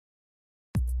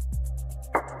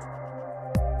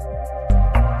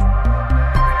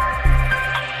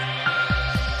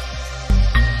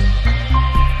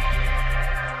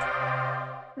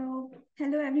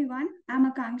everyone.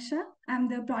 I'm Akanksha. I'm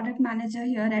the product manager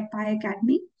here at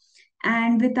PiAcademy.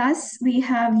 And with us, we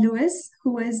have Lewis,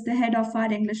 who is the head of our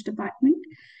English department.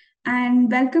 And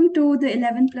welcome to the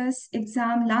 11 Plus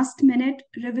exam last minute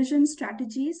revision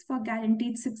strategies for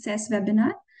guaranteed success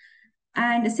webinar.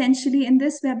 And essentially, in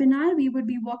this webinar, we would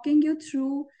be walking you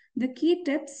through the key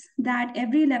tips that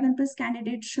every 11 Plus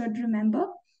candidate should remember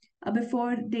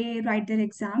before they write their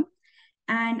exam.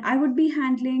 And I would be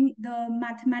handling the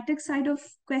mathematics side of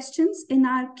questions in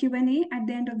our Q&A at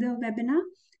the end of the webinar,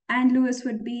 and Lewis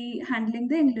would be handling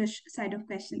the English side of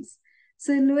questions.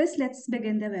 So Lewis, let's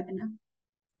begin the webinar.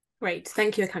 Great,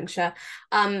 thank you, Akanksha.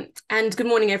 And good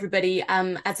morning, everybody.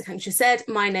 As Akanksha said,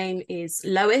 my name is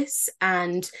Lois,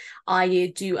 and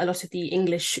I do a lot of the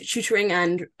English tutoring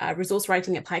and resource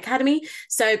writing at PiAcademy.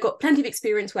 So I've got plenty of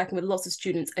experience working with lots of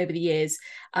students over the years.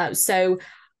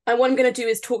 What I'm going to do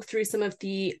is talk through some of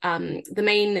the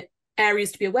main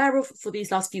areas to be aware of for these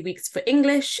last few weeks for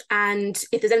English. And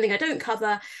if there's anything I don't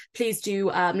cover, please do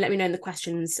let me know in the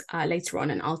questions later on,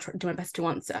 and I'll try to do my best to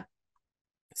answer.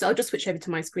 So I'll just switch over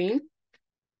to my screen.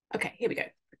 Okay, here we go.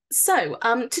 So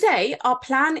today our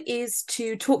plan is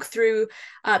to talk through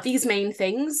these main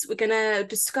things. We're going to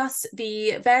discuss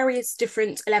the various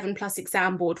different 11 plus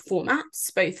exam board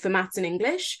formats, both for maths and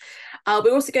English.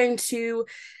 We're also going to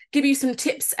give you some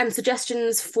tips and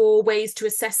suggestions for ways to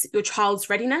assess your child's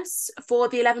readiness for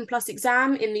the 11 plus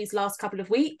exam in these last couple of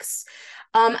weeks.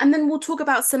 And then we'll talk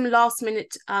about some last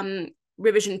minute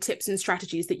revision tips and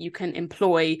strategies that you can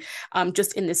employ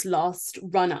just in this last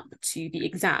run up to the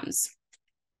exams.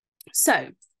 So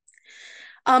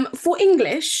for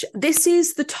English, this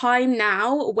is the time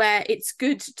now where it's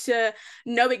good to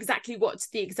know exactly what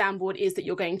the exam board is that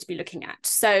you're going to be looking at.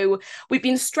 So we've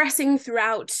been stressing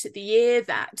throughout the year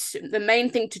that the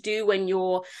main thing to do when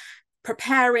you're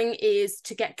preparing is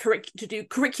to get to do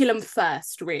curriculum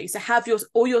first, really. So have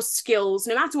all your skills,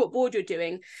 no matter what board you're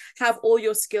doing, have all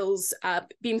your skills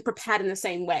being prepared in the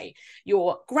same way.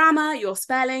 Your grammar, your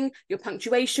spelling, your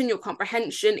punctuation, your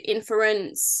comprehension,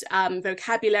 inference,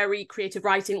 vocabulary, creative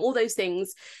writing, all those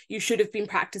things you should have been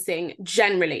practicing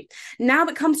generally. Now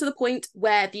it comes to the point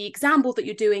where the exam board that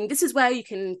you're doing, this is where you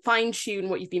can fine-tune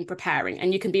what you've been preparing,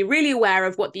 and you can be really aware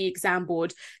of what the exam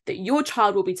board that your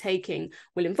child will be taking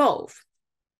will involve.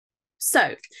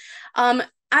 So,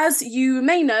 as you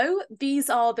may know, these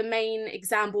are the main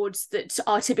exam boards that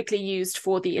are typically used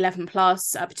for the 11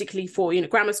 plus, particularly for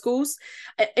grammar schools.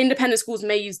 Independent schools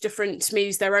may use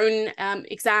their own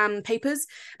exam papers,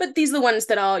 but these are the ones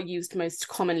that are used most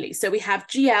commonly. So we have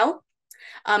GL,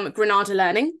 Granada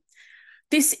Learning.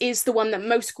 This is the one that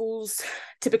most schools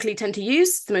typically tend to use,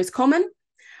 it's the most common.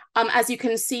 As you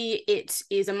can see, it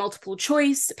is a multiple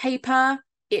choice paper.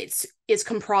 It is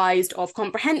comprised of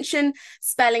comprehension,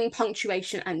 spelling,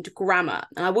 punctuation, and grammar.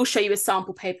 And I will show you a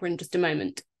sample paper in just a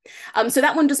moment. So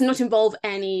that one does not involve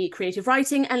any creative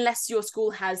writing unless your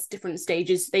school has different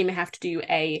stages. They may have to do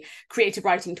a creative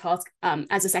writing task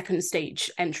as a second stage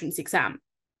entrance exam.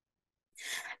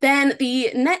 Then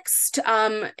the next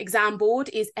exam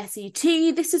board is SET.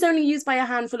 This is only used by a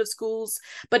handful of schools,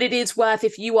 but it is worth,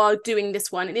 if you are doing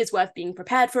this one, it is worth being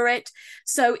prepared for it.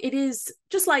 So it is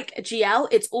just like a GL,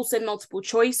 it's also multiple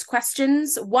choice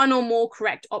questions, one or more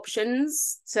correct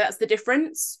options. So that's the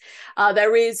difference.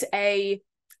 There is a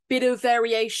bit of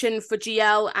variation for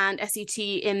GL and SET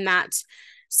in that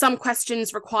some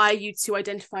questions require you to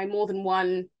identify more than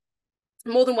one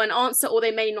answer, or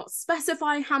they may not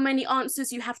specify how many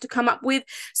answers you have to come up with.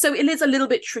 So it is a little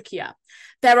bit trickier.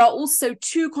 There are also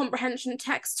 2 comprehension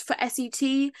texts for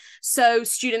SET, so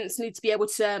students need to be able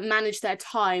to manage their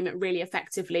time really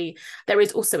effectively. There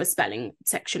is also a spelling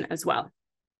section as well.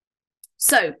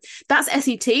 So that's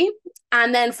SET.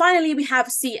 And then finally, we have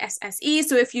CSSE.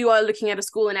 So if you are looking at a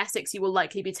school in Essex, you will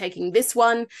likely be taking this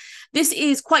one. This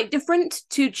is quite different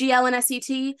to GL and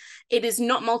SET. It is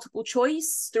not multiple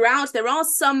choice throughout. There are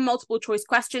some multiple choice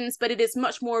questions, but it is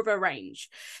much more of a range.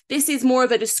 This is more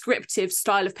of a descriptive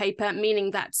style of paper,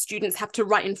 meaning that students have to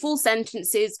write in full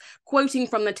sentences, quoting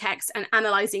from the text and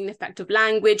analysing the effect of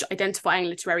language, identifying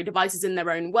literary devices in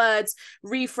their own words,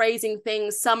 rephrasing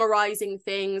things, summarising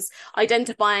things,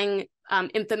 identifying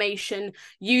information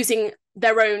using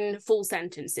their own full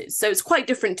sentences. So it's quite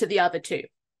different to the other 2.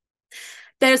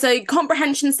 There's a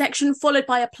comprehension section followed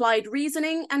by applied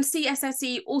reasoning, and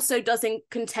CSSE also doesn't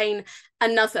contain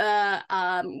another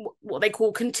what they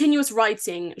call continuous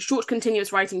writing, short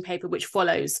continuous writing paper, which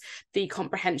follows the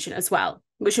comprehension as well,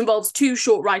 which involves 2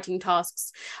 short writing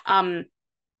tasks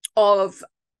of,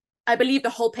 I believe the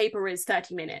whole paper is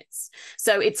 30 minutes.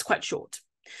 So it's quite short.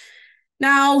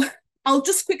 Now, I'll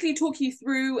just quickly talk you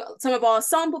through some of our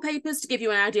sample papers to give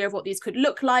you an idea of what these could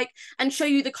look like and show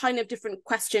you the kind of different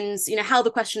questions, how the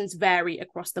questions vary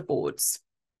across the boards.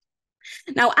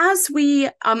 Now, as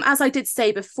I did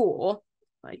say before,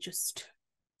 I just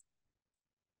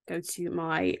go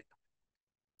to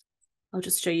I'll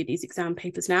just show you these exam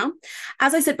papers now.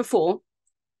 As I said before,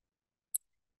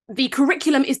 the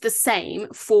curriculum is the same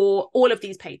for all of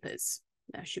these papers.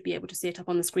 I should be able to see it up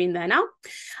on the screen there now.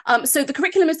 So the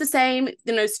curriculum is the same.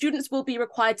 Students will be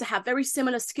required to have very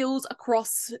similar skills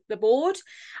across the board.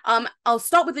 I'll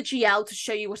start with the GL to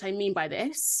show you what I mean by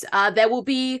this. There will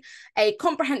be a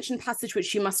comprehension passage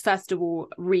which you must first of all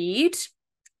read,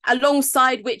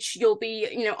 alongside which you'll be,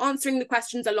 answering the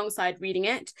questions alongside reading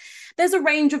it. There's a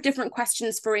range of different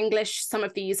questions for English. Some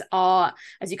of these are,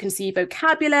 as you can see,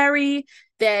 vocabulary.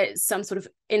 There's some sort of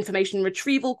information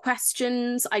retrieval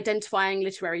questions, identifying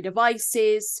literary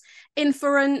devices,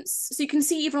 inference. So you can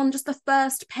see even on just the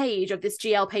first page of this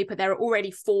GL paper, there are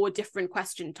already 4 different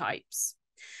question types.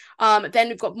 Then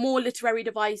we've got more literary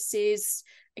devices,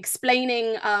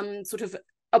 explaining sort of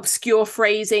obscure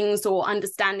phrasings or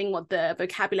understanding what the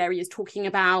vocabulary is talking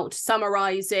about,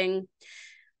 summarizing.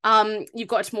 You've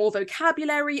got more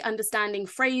vocabulary, understanding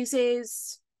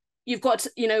phrases. You've got,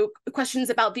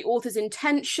 questions about the author's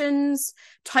intentions,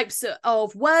 types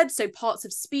of words, so parts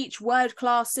of speech, word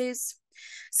classes.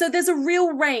 So there's a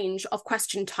real range of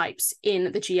question types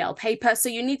in the GL paper. So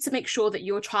you need to make sure that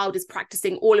your child is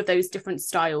practicing all of those different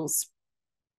styles.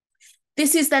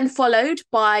 This is then followed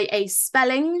by a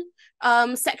spelling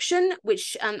section,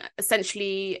 which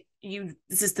essentially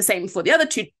this is the same for the other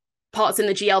 2 parts in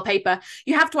the GL paper.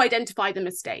 You have to identify the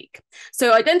mistake.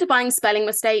 So identifying spelling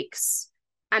mistakes,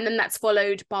 and then that's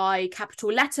followed by capital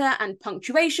letter and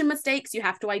punctuation mistakes. You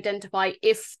have to identify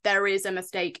if there is a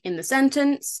mistake in the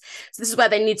sentence. So this is where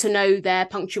they need to know their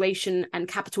punctuation and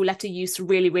capital letter use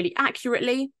really, really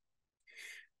accurately.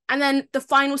 And then the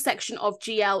final section of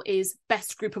GL is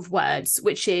best group of words,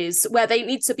 which is where they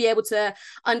need to be able to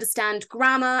understand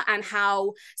grammar and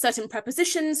how certain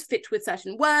prepositions fit with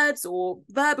certain words, or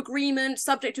verb agreement,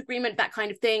 subject agreement, that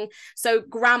kind of thing. So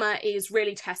grammar is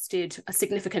really tested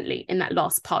significantly in that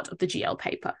last part of the GL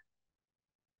paper.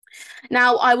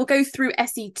 Now, I will go through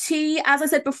SET. As I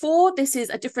said before, this is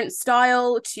a different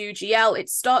style to GL. It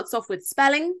starts off with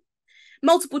spelling,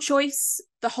 multiple choice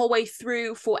the whole way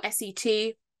through for SET.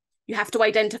 You have to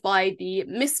identify the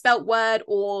misspelt word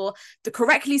or the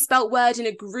correctly spelt word in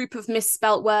a group of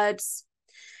misspelt words.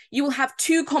 You will have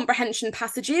 2 comprehension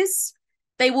passages.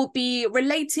 They will be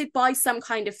related by some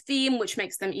kind of theme, which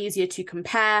makes them easier to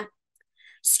compare.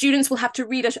 Students will have to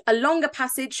read a longer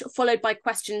passage followed by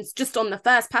questions just on the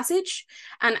first passage.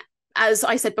 And as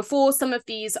I said before, some of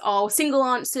these are single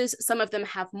answers. Some of them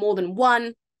have more than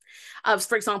one.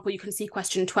 For example, you can see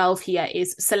question 12 here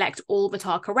is select all that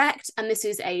are correct. And this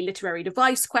is a literary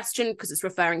device question because it's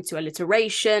referring to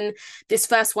alliteration. This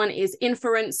first one is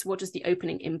inference. What does the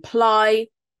opening imply?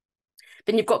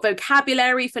 Then you've got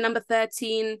vocabulary for number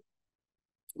 13.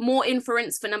 More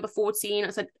inference for number 14. I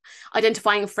said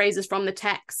identifying phrases from the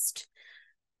text.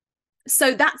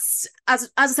 So that's,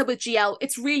 as I said with GL,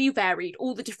 it's really varied.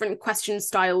 All the different question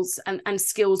styles and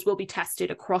skills will be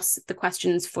tested across the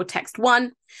questions for text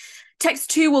 1. Text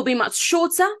 2 will be much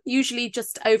shorter, usually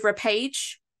just over a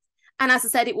page. And as I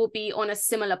said, it will be on a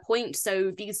similar point.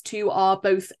 So these two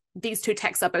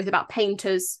texts are both about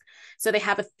painters. So they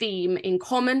have a theme in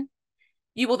common.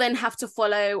 You will then have to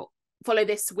follow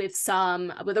this with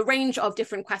a range of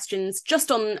different questions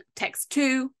just on text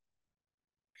 2.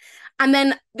 And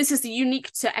then this is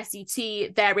unique to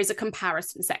SET. There is a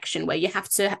comparison section where you have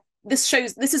to, this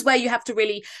is where you have to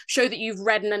really show that you've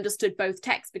read and understood both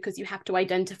texts, because you have to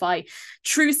identify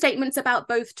true statements about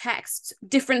both texts,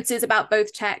 differences about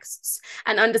both texts,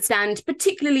 and understand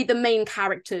particularly the main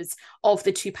characters of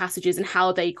the 2 passages and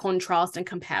how they contrast and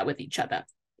compare with each other.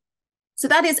 So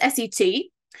that is SET.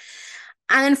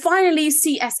 And then finally,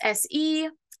 CSSE.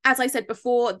 As I said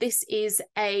before, this is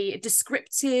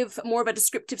more of a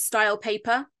descriptive style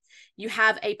paper. You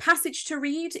have a passage to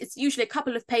read. It's usually a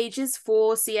couple of pages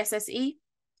for CSSE.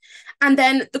 And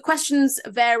then the questions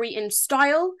vary in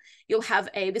style. You'll have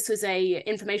this was a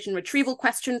information retrieval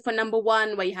question for number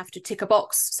 1, where you have to tick a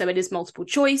box, so it is multiple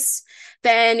choice.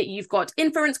 Then you've got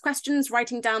inference questions,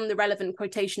 writing down the relevant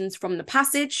quotations from the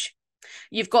passage.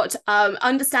 You've got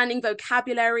understanding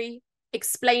vocabulary,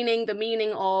 explaining the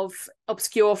meaning of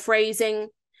obscure phrasing.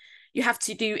 You have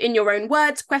to do in your own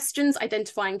words questions,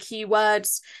 identifying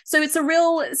keywords. So it's a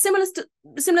real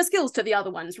similar skills to the other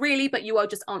ones, really, but you are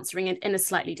just answering it in a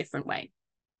slightly different way.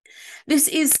 This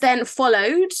is then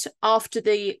followed after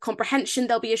the comprehension.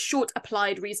 There'll be a short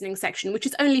applied reasoning section, which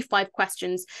is only 5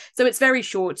 questions. So it's very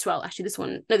short. Well, actually, this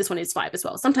one is 5 as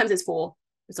well. Sometimes it's 4,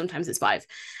 sometimes it's 5,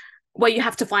 where you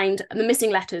have to find the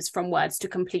missing letters from words to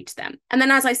complete them. And then,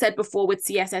 as I said before, with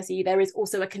CSSE, there is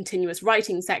also a continuous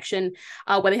writing section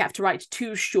where they have to write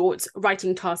 2 short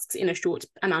writing tasks in a short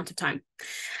amount of time.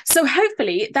 So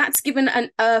hopefully that's given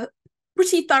a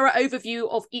pretty thorough overview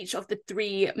of each of the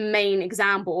 3 main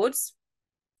exam boards.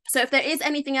 So if there is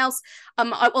anything else,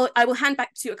 I will hand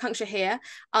back to Akanksha here.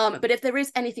 But if there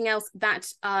is anything else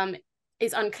that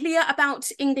is unclear about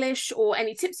English or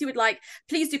any tips you would like,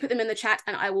 please do put them in the chat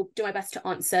and I will do my best to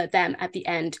answer them at the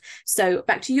end. So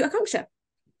back to you, Akanksha.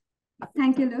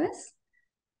 Thank you, Lewis.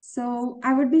 So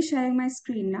I would be sharing my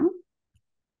screen now.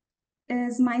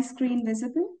 Is my screen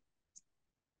visible?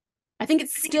 I think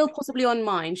it's still possibly on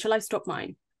mine. Shall I stop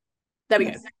mine? There we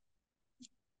go.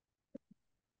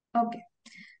 Okay.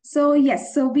 So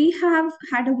yes, so we have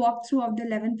had a walkthrough of the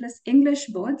 11 plus English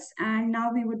boards, and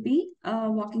now we would be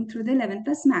walking through the 11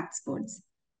 plus Maths boards.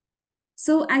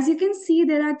 So as you can see,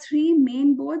 there are 3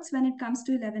 main boards when it comes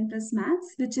to 11 plus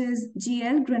Maths, which is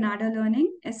GL, Granada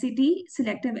Learning, SET,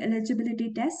 Selective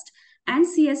Eligibility Test, and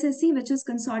CSSE, which is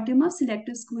Consortium of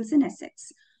Selective Schools in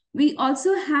Essex. We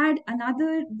also had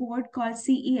another board called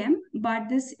CEM, but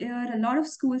this year a lot of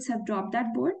schools have dropped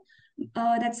that board.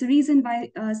 That's the reason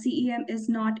why CEM is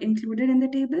not included in the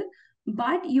table.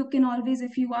 But you can always,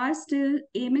 if you are still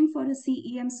aiming for a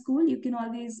CEM school, you can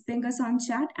always ping us on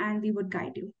chat and we would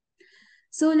guide you.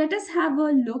 So let us have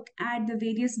a look at the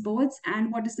various boards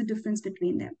and what is the difference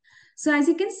between them. So as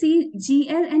you can see,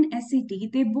 GL and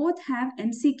SET, they both have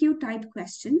MCQ type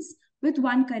questions with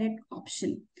 1 correct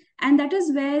option. And that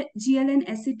is where GL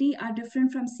and SET are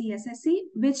different from CSSE,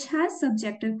 which has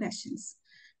subjective questions.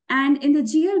 And in the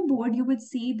GL board, you would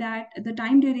see that the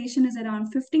time duration is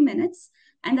around 50 minutes.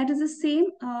 And that is the same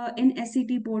in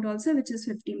SET board also, which is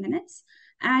 50 minutes.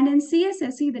 And in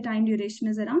CSSE, the time duration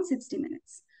is around 60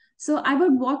 minutes. So I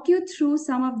would walk you through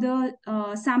some of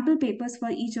the sample papers for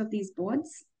each of these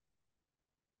boards.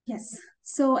 Yes.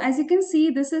 So as you can see,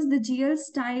 this is the GL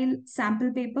style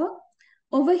sample paper.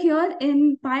 Over here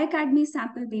in PiAcademy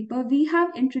sample paper, we have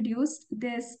introduced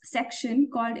this section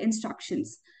called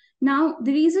instructions. Now,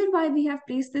 the reason why we have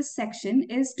placed this section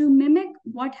is to mimic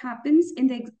what happens in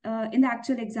the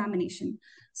actual examination.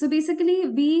 So basically,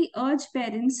 we urge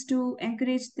parents to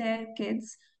encourage their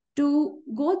kids to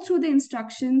go through the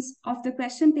instructions of the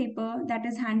question paper that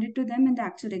is handed to them in the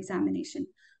actual examination.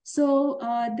 So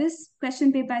this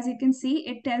question paper, as you can see,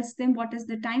 it tells them what is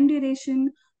the time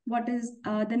duration, what is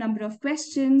the number of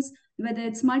questions, whether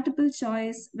it's multiple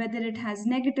choice, whether it has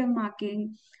negative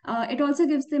marking. It also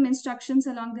gives them instructions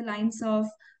along the lines of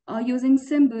using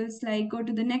symbols like go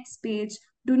to the next page,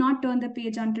 do not turn the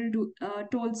page until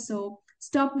told so,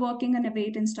 stop working and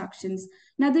await instructions.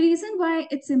 Now, the reason why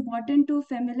it's important to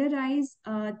familiarize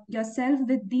yourself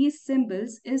with these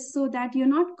symbols is so that you're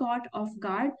not caught off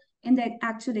guard in the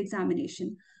actual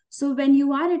examination. So when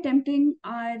you are attempting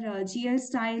our GL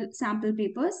style sample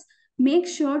papers, make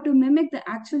sure to mimic the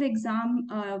actual exam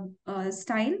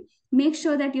style. Make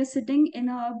sure that you're sitting in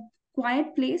a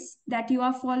quiet place, that you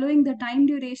are following the time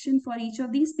duration for each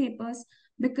of these papers,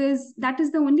 because that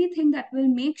is the only thing that will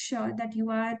make sure that you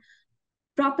are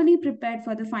properly prepared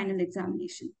for the final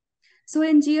examination. So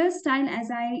in GL style, as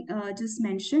I just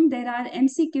mentioned, there are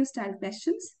MCQ style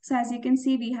questions. So as you can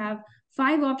see, we have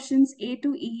 5 options A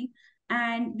to E,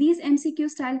 and these MCQ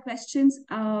style questions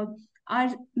are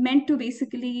meant to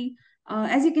basically,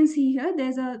 as you can see here,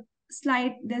 there's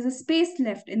a space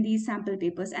left in these sample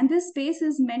papers, and this space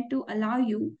is meant to allow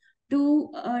you to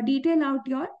detail out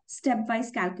your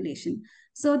stepwise calculation.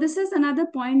 So this is another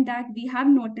point that we have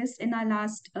noticed in our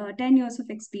last 10 years of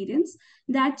experience,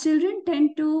 that children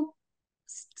tend to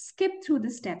skip through the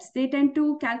steps. They tend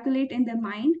to calculate in their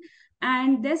mind,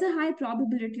 and there's a high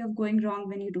probability of going wrong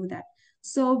when you do that.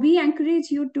 So we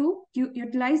encourage you to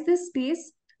utilize this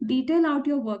space, detail out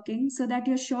your working so that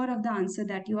you're sure of the answer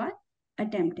that you are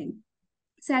attempting.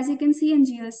 So as you can see in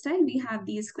GL style, we have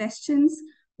these questions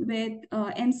with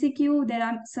MCQ. There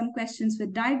are some questions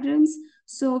with diagrams.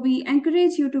 So we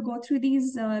encourage you to go through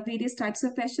these various types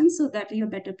of questions so that you're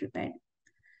better prepared.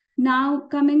 Now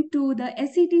coming to the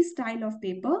SET style of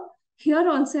paper, here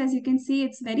also, as you can see,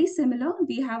 it's very similar.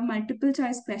 We have multiple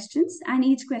choice questions and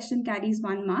each question carries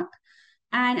 1 mark.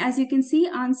 And as you can see,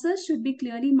 answers should be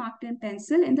clearly marked in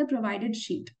pencil in the provided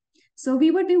sheet. So we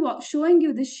would be showing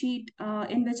you the sheet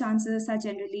in which answers are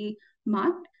generally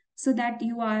marked so that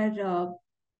you are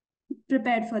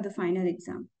prepared for the final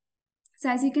exam. So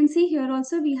as you can see here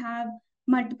also, we have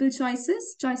multiple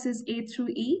choices, choices A through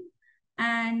E.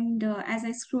 And as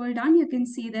I scroll down, you can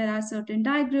see there are certain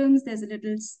diagrams. There's a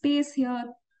little space here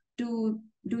to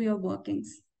do your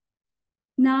workings.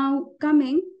 Now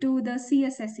coming to the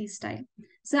CSSE style.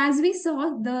 So as we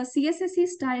saw, the CSSE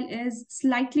style is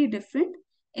slightly different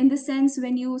in the sense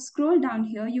when you scroll down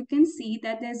here, you can see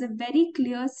that there's a very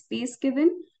clear space given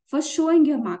for showing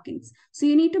your markings. So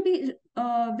you need to be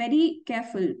very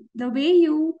careful. The way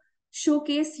you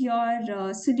showcase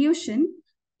your solution,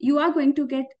 you are going to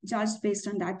get judged based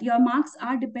on that. Your marks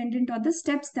are dependent on the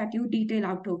steps that you detail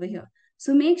out over here.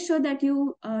 So make sure that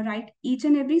you write each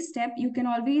and every step. You can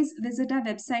always visit our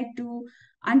website to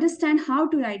understand how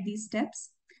to write these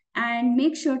steps, and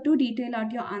make sure to detail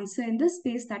out your answer in the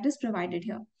space that is provided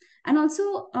here. And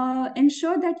also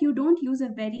ensure that you don't use a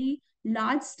very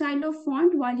large style of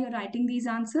font while you're writing these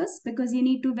answers, because you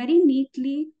need to very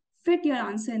neatly fit your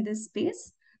answer in this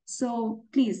space. So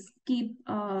please keep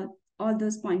all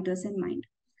those pointers in mind.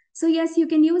 So yes, you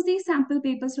can use these sample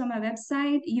papers from our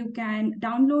website. You can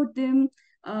download them.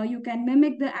 You can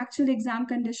mimic the actual exam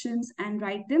conditions and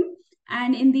write them.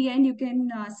 And in the end, you can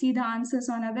see the answers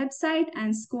on our website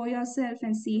and score yourself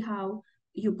and see how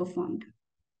you performed.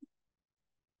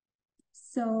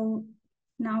 So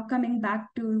now coming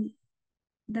back to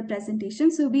the presentation.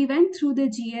 So we went through the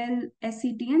GL,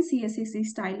 SET and CSSE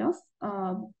style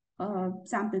of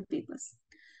sample papers.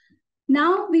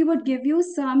 Now we would give you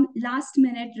some last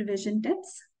minute revision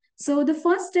tips. So the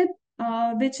first tip,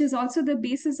 which is also the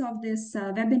basis of this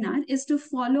webinar, is to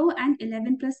follow an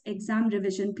 11+ exam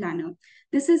revision planner.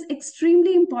 This is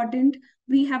extremely important.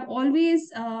 We have always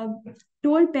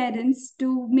told parents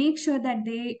to make sure that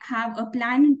they have a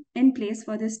plan in place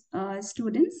for this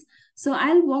students. So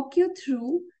I'll walk you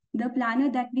through the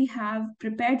planner that we have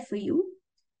prepared for you.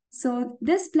 So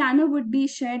this planner would be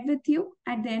shared with you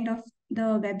at the end of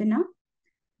the webinar.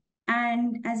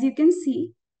 And as you can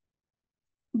see,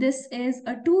 this is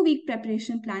a 2-week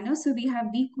preparation planner. So we have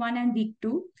week 1 and week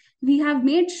 2. We have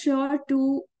made sure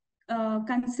to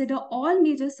consider all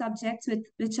major subjects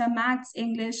which are maths,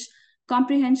 English,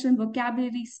 comprehension,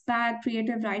 vocabulary, SPAC,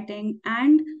 creative writing,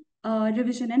 and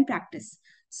revision and practice.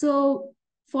 So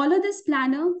follow this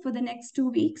planner for the next 2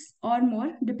 weeks or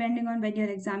more, depending on when your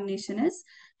examination is.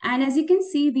 And as you can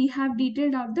see, we have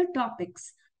detailed out the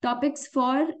topics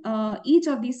for each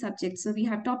of these subjects. So we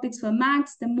have topics for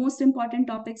maths. The most important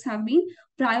topics have been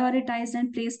prioritized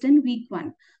and placed in week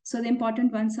 1. So the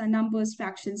important ones are numbers,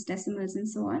 fractions, decimals, and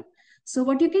so on. So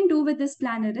what you can do with this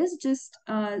planner is just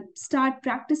start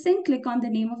practicing, click on the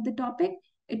name of the topic.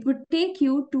 It would take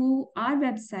you to our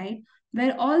website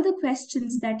where all the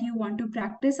questions that you want to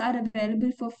practice are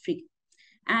available for free.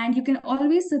 And you can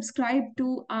always subscribe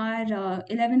to our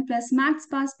 11+ maths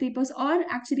past papers, or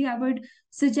actually I would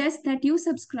suggest that you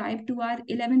subscribe to our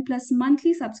 11+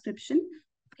 monthly subscription,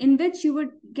 in which you would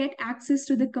get access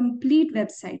to the complete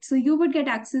website. So you would get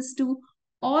access to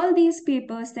all these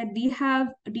papers that we have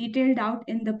detailed out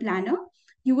in the planner.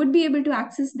 You would be able to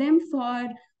access them for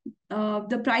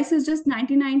the price is just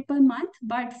 99 per month,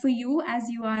 but for you, as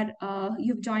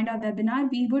you've joined our webinar,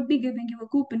 we would be giving you a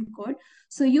coupon code,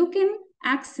 so you can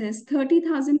access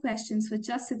 30,000 questions for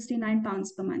just 69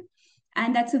 pounds per month,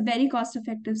 and that's a very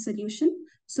cost-effective solution.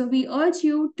 So we urge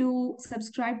you to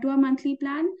subscribe to our monthly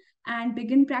plan and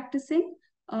begin practicing.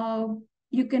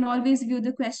 You can always view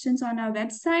the questions on our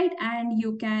website, and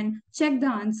you can check the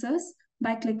answers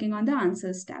by clicking on the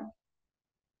Answers tab.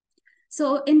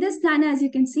 So in this plan, as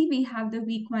you can see, we have the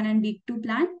week 1 and week 2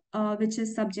 plan, which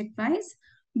is subject wise.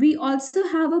 We also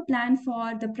have a plan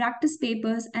for the practice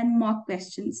papers and mock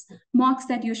questions, mocks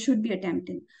that you should be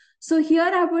attempting. So here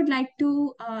I would like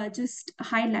to just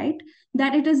highlight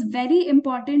that it is very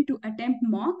important to attempt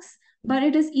mocks, but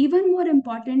it is even more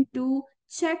important to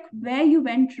check where you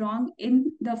went wrong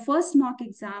in the first mock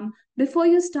exam before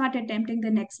you start attempting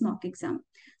the next mock exam.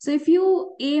 So if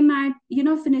you aim at,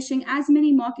 finishing as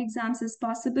many mock exams as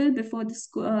possible before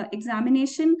the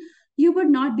examination, you would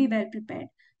not be well prepared.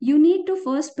 You need to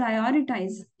first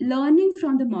prioritize learning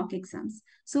from the mock exams.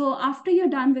 So after you're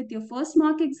done with your first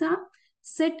mock exam,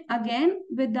 sit again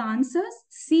with the answers,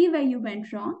 see where you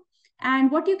went wrong.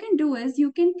 And what you can do is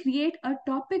you can create a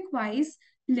topic-wise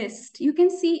list. You can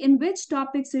see in which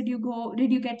topics did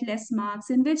you get less marks,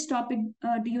 in which topic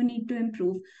do you need to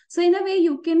improve. So in a way,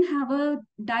 you can have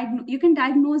you can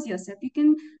diagnose yourself. You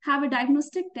can have a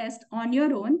diagnostic test on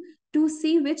your own to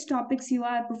see which topics you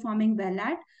are performing well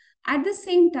at. At the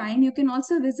same time, you can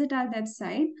also visit our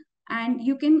website and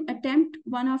you can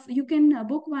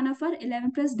book one of our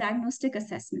 11+ diagnostic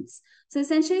assessments. So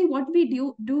essentially what we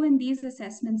do in these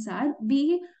assessments are,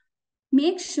 we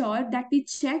make sure that we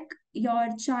check your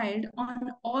child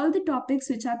on all the topics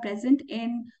which are present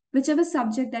in whichever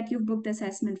subject that you've booked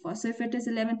assessment for. So if it is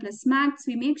 11 plus maths,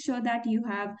 we make sure that you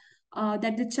have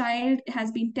that the child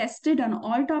has been tested on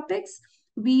all topics.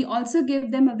 We also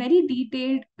give them a very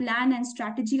detailed plan and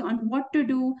strategy on what to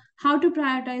do, how to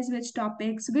prioritize which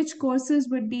topics, which courses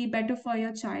would be better for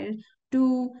your child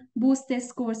to boost their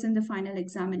scores in the final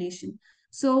examination.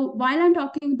 So while I'm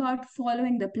talking about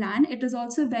following the plan, it is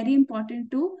also very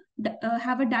important to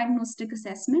have a diagnostic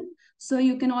assessment. So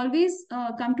you can always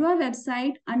come to our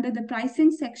website. Under the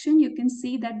pricing section, you can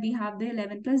see that we have the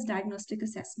 11 plus diagnostic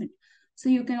assessment. So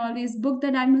you can always book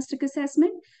the diagnostic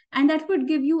assessment, and that would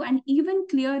give you an even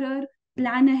clearer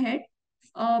plan ahead,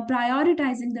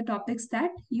 prioritizing the topics that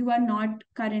you are not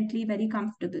currently very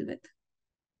comfortable with.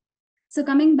 So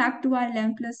coming back to our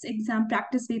 11 plus exam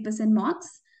practice papers and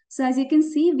mocks. So as you can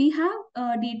see, we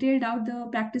have detailed out the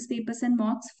practice papers and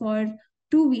mocks for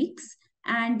 2 weeks.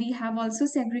 And we have also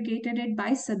segregated it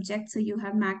by subject. So you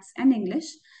have maths and English.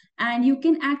 And you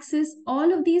can access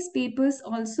all of these papers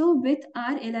also with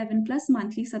our 11 plus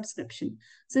monthly subscription.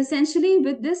 So essentially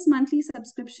with this monthly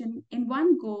subscription in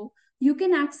one go, you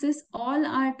can access all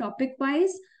our topic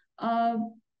wise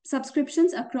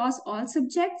subscriptions across all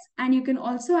subjects, and you can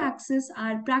also access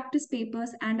our practice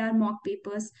papers and our mock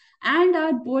papers and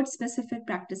our board specific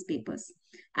practice papers.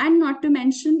 And not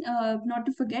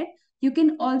to forget, you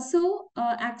can also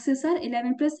access our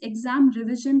 11 plus exam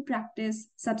revision practice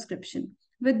subscription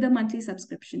with the monthly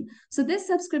subscription. So this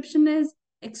subscription is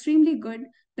extremely good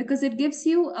because it gives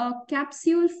you a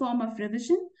capsule form of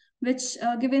revision, which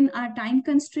given our time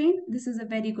constraint, this is a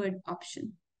very good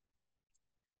option.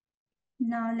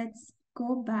 Now let's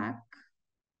go back.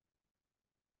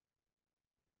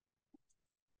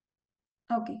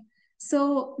 Okay,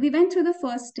 so we went through the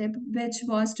first tip, which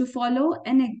was to follow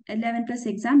an 11 plus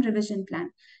exam revision plan.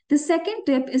 The second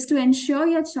tip is to ensure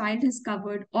your child has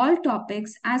covered all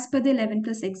topics as per the 11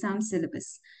 plus exam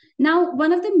syllabus. Now,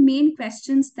 one of the main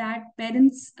questions that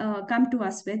parents come to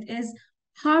us with is,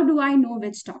 how do I know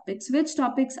which topics? Which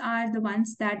topics are the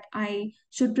ones that I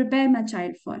should prepare my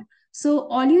child for? So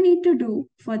all you need to do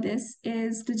for this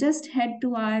is to just head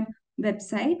to our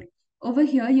website. Over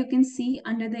here, you can see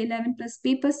under the 11 plus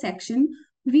paper section,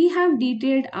 we have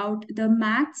detailed out the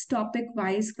maths topic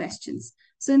wise questions.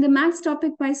 So in the maths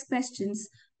topic wise questions,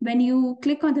 when you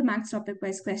click on the maths topic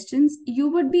wise questions, you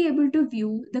would be able to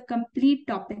view the complete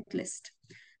topic list.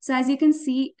 So as you can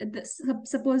see,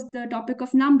 suppose the topic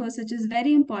of numbers, which is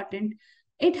very important,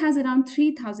 it has around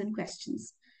 3,000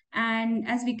 questions. And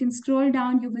as we can scroll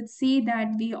down, you would see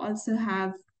that we also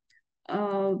have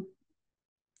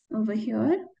over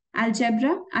here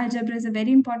algebra. Algebra is a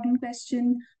very important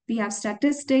question. We have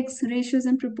statistics, ratios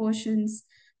and proportions,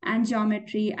 and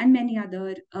geometry, and many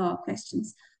other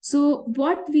questions. So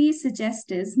what we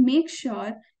suggest is make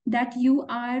sure that you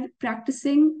are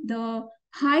practicing the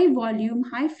high volume,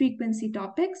 high frequency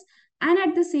topics, and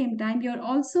at the same time, you're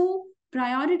also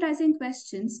prioritizing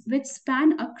questions which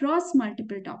span across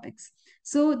multiple topics.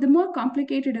 So the more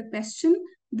complicated a question,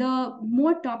 the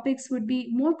more topics would be,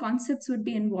 more concepts would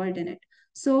be involved in it.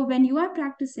 So when you are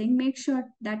practicing, make sure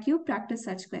that you practice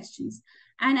such questions.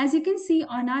 And as you can see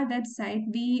on our website,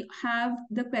 we have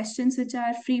the questions which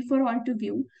are free for all to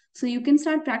view. So you can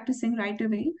start practicing right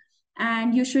away.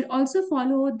 And you should also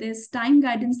follow this time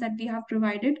guidance that we have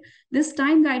provided. This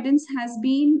time guidance has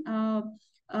been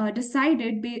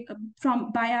decided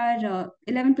by our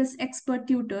 11 plus expert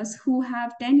tutors who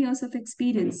have 10 years of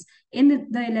experience in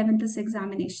the 11 plus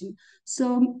examination.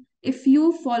 So if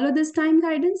you follow this time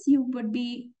guidance, you would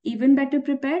be even better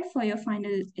prepared for your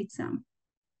final exam.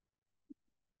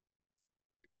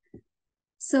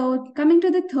 So coming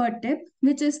to the third tip,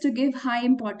 which is to give high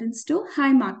importance to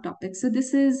high mark topics. So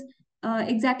this is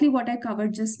exactly what I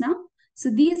covered just now. So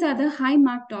these are the high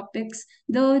mark topics.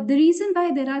 The reason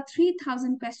why there are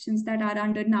 3,000 questions that are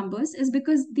under numbers is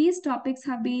because these topics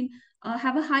have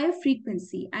a higher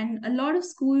frequency, and a lot of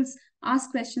schools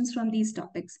ask questions from these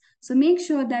topics. So make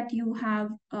sure that you have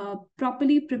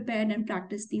properly prepared and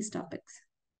practiced these topics.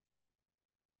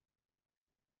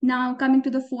 Now coming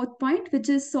to the fourth point, which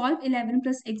is solve 11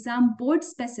 plus exam board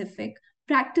specific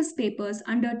practice papers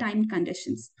under timed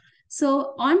conditions.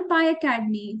 So on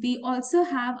PiAcademy, we also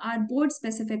have our board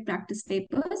specific practice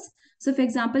papers. So for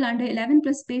example, under 11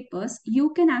 plus papers,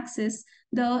 you can access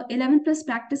the 11 plus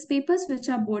practice papers, which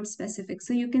are board specific.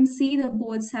 So you can see the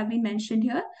boards have been mentioned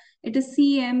here. It is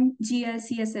CM, GL,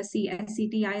 CSSE,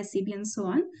 ICT, ISCB, and so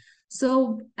on.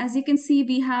 So as you can see,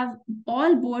 we have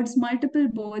all boards, multiple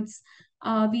boards.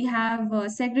 We have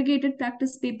segregated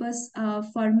practice papers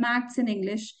for maths and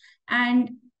English. And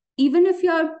even if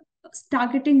you're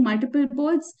targeting multiple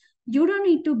boards, you don't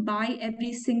need to buy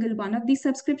every single one of these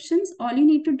subscriptions. All you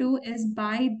need to do is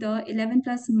buy the 11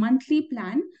 plus monthly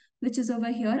plan, which is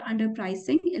over here under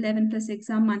pricing, 11 plus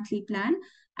exam monthly plan.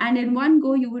 And in one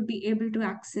go, you would be able to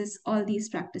access all these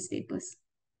practice papers.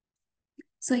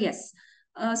 So yes,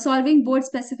 solving board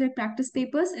specific practice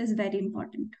papers is very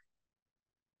important.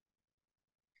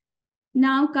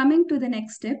 Now coming to the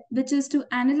next step, which is to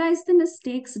analyze the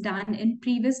mistakes done in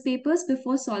previous papers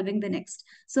before solving the next.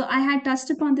 So I had touched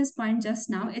upon this point just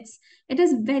now. It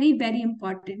is very, very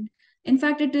important. In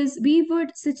fact, we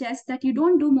would suggest that you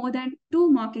don't do more than 2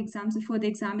 mock exams before the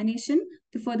examination,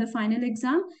 before the final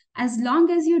exam, as long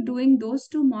as you're doing those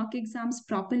 2 mock exams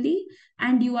properly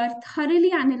and you are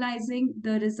thoroughly analyzing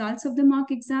the results of the mock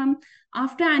exam.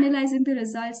 After analyzing the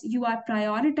results, you are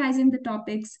prioritizing the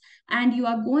topics and you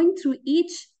are going through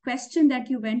each question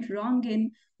that you went wrong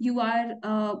in. You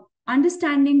are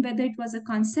understanding whether it was a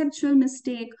conceptual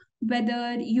mistake,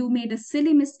 whether you made a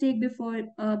silly mistake before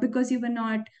because you were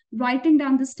not writing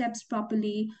down the steps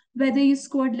properly, whether you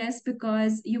scored less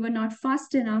because you were not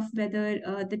fast enough, whether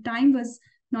the time was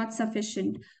not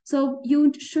sufficient. So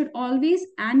you should always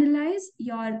analyze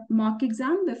your mock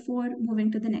exam before moving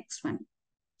to the next one.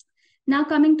 Now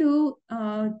coming to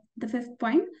the 5th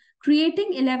point,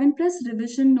 creating 11 plus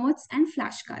revision notes and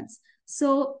flashcards.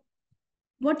 So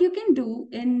what you can do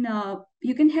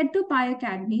you can head to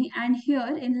PiAcademy, and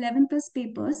here in 11 plus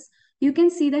papers, you can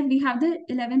see that we have the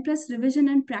 11 plus revision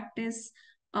and practice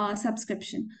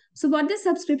subscription. So what this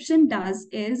subscription does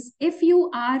is, if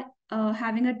you are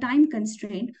having a time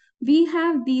constraint, we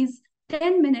have these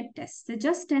 10-minute tests. They're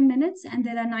just 10 minutes and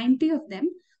there are 90 of them.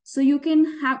 So you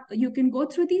can go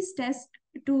through these tests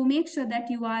to make sure that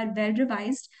you are well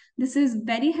revised. This is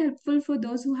very helpful for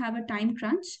those who have a time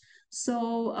crunch.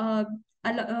 So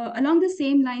along the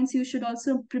same lines, you should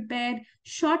also prepare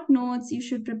short notes, you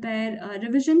should prepare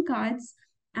revision cards,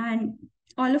 and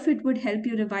all of it would help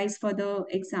you revise for the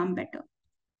exam better.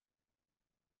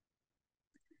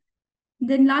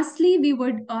 Then lastly, we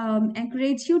would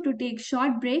encourage you to take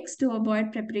short breaks to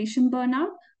avoid preparation burnout.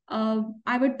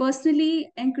 I would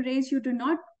personally encourage you to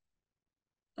not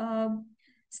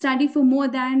study for more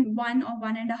than 1 or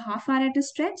 1.5 hours at a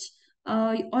stretch.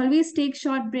 Always take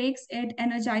short breaks. It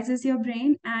energizes your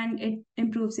brain and it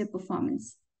improves your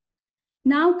performance.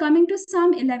 Now coming to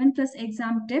some 11 plus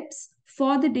exam tips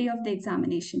for the day of the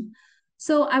examination.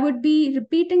 So I would be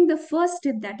repeating the first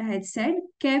tip that I had said: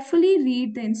 carefully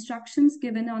read the instructions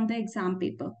given on the exam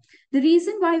paper. The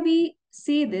reason why we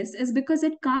say this is because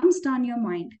it calms down your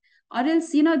mind. Or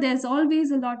else, there's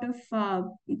always a lot of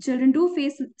children do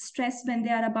face stress when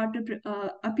they are about to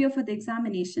appear for the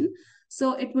examination.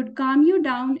 So it would calm you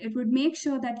down. It would make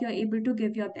sure that you're able to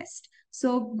give your best.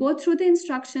 So go through the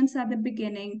instructions at the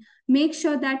beginning. Make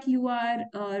sure that you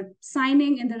are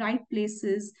signing in the right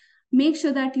places. Make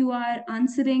sure that you are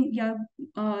answering, you're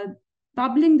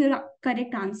bubbling the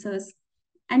correct answers,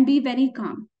 and be very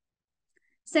calm.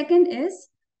 Second is,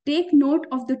 take note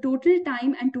of the total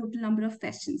time and total number of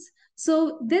questions.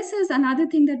 So this is another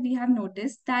thing that we have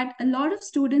noticed, that a lot of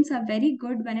students are very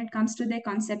good when it comes to their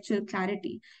conceptual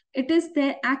clarity. It is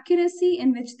their accuracy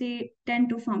in which they tend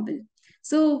to fumble.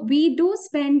 So we do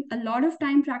spend a lot of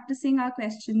time practicing our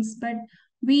questions, but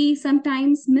we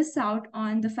sometimes miss out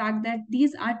on the fact that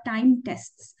these are time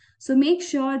tests. So make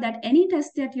sure that any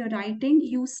test that you're writing,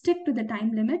 you stick to the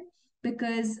time limit,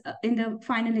 because in the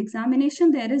final examination,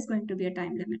 there is going to be a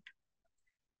time limit.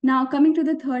 Now, coming to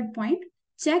the third point,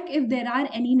 check if there are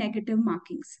any negative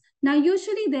markings. Now,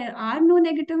 usually there are no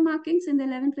negative markings in the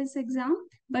 11th plus exam,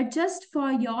 but just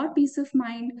for your peace of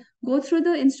mind, go through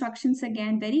the instructions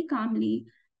again very calmly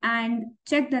and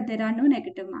check that there are no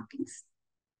negative markings.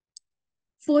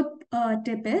 Fourth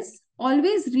tip is,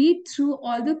 always read through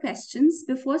all the questions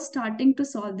before starting to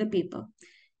solve the paper,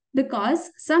 because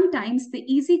sometimes the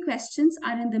easy questions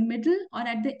are in the middle or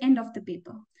at the end of the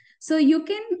paper. So you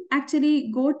can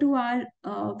actually go to our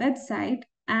website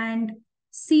and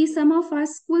see some of our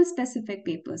school specific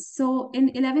papers. So in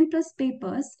 11 plus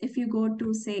papers, if you go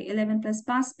to say 11 plus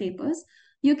past papers,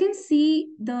 you can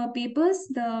see the papers,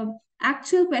 the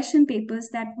actual question papers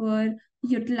that were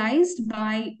utilized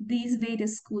by these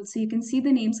various schools. So you can see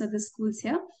the names of the schools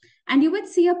here, and you would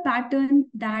see a pattern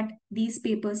that these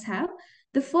papers have.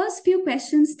 The first few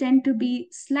questions tend to be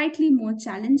slightly more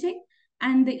challenging,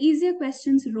 and the easier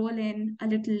questions roll in a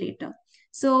little later.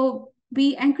 So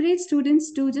we encourage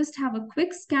students to just have a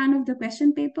quick scan of the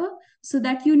question paper so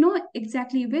that you know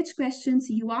exactly which questions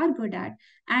you are good at.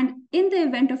 And in the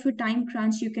event of a time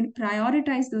crunch, you can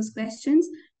prioritize those questions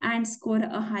and score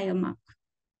a higher mark.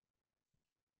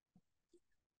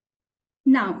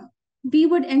 Now, we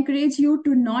would encourage you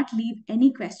to not leave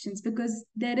any questions because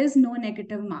there is no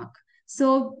negative mark.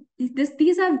 So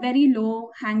these are very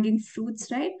low hanging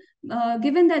fruits, right?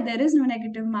 Given that there is no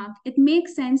negative mark, it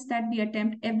makes sense that we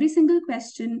attempt every single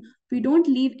question. We don't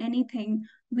leave anything.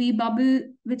 We bubble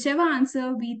whichever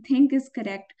answer we think is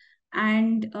correct.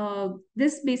 And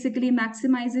this basically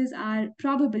maximizes our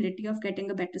probability of getting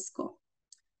a better score.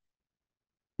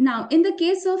 Now, in the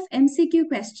case of MCQ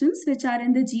questions, which are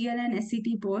in the GL and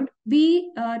SET board,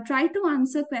 we try to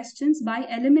answer questions by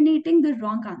eliminating the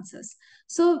wrong answers.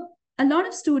 So, a lot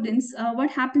of students,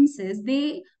 what happens is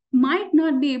they might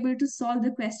not be able to solve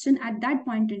the question at that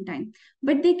point in time,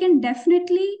 but they can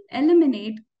definitely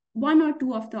eliminate one or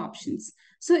two of the options.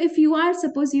 So, if you are,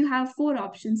 suppose you have four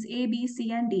options A, B,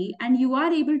 C, and D, and you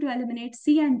are able to eliminate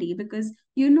C and D because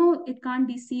you know it can't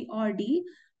be C or D,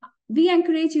 we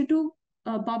encourage you to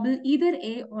bubble either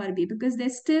A or B because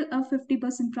there's still a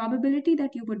 50% probability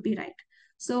that you would be right.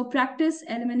 So practice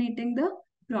eliminating the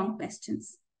wrong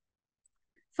questions.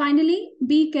 Finally,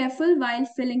 be careful while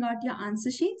filling out your answer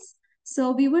sheets.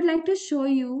 So we would like to show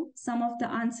you some of the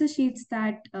answer sheets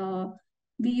that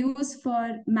we use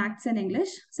for Maths and English.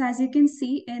 So as you can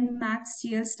see in Maths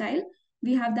GL style,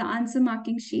 we have the answer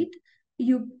marking sheet.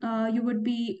 You would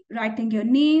be writing your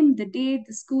name, the date,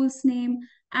 the school's name,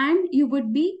 and you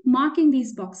would be marking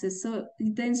these boxes. So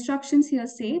the instructions here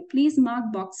say, please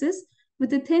mark boxes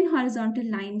with a thin horizontal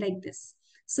line like this.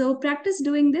 So practice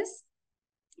doing this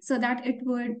so that it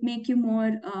would make you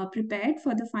more prepared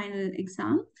for the final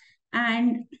exam.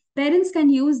 And parents can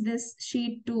use this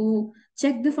sheet to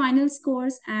check the final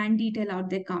scores and detail out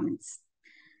their comments.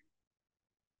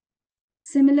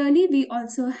 Similarly, we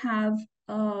also have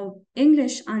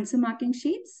English answer marking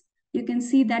sheets. You can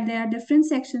see that there are different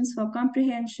sections for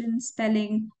comprehension,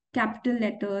 spelling, capital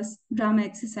letters, grammar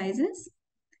exercises.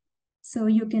 So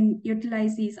you can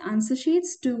utilize these answer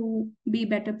sheets to be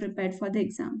better prepared for the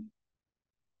exam.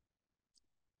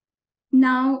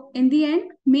 Now, in the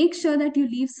end, make sure that you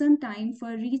leave some time for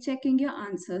rechecking your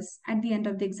answers at the end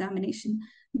of the examination.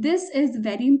 This is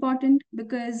very important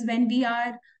because when we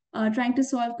are trying to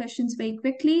solve questions very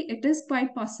quickly, it is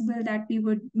quite possible that we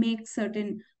would make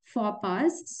certain faux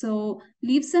pas. So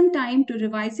leave some time to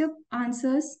revise your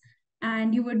answers,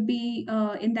 and you would be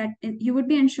you would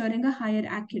be ensuring a higher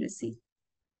accuracy.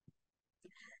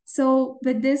 So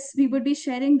with this, we would be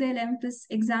sharing the 11th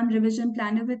exam revision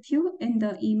planner with you in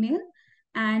the email.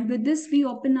 And with this, we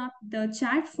open up the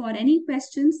chat for any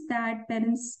questions that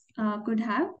parents could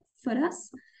have for us.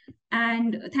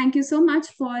 And thank you so much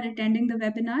for attending the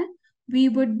webinar. We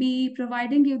would be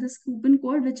providing you this coupon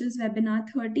code, which is webinar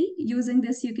 30. Using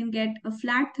this, you can get a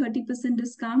flat 30%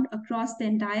 discount across the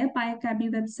entire PiAcademy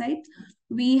website.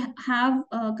 We have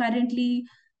currently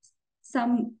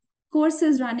some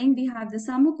courses running. We have the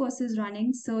summer courses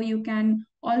running. So you can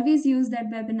always use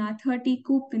that webinar 30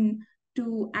 coupon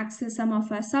to access some of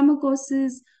our summer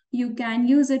courses. You can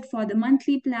use it for the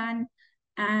monthly plan.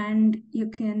 And you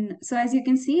can, so as you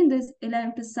can see in this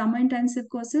 11th summer intensive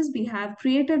courses, we have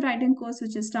creative writing course,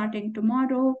 which is starting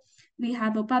tomorrow. We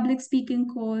have a public speaking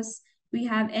course. We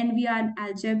have NVR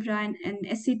algebra and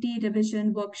an SET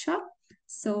revision workshop.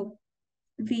 So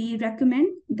we recommend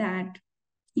that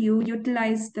you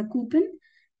utilize the coupon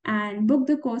and book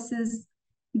the courses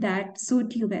that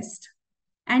suit you best.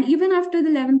 And even after the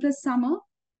 11 plus summer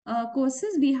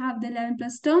courses, we have the 11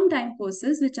 plus term time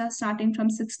courses, which are starting from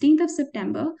 16th of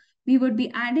September. We would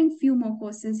be adding few more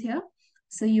courses here.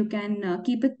 So you can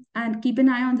keep an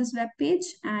eye on this web page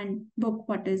and book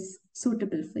what is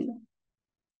suitable for you.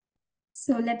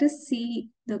 So let us see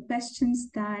the questions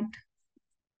that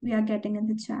we are getting in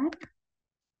the chat.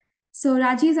 So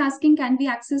Raji is asking, can we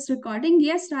access recording?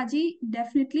 Yes, Raji,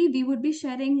 definitely. We would be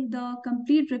sharing the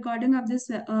complete recording of this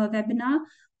webinar.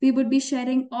 We would be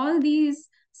sharing all these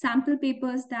sample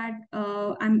papers that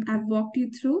I've walked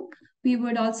you through. We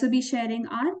would also be sharing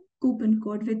our coupon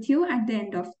code with you at the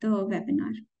end of the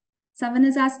webinar. Someone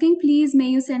is asking, please, may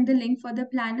you send the link for the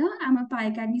planner? I'm a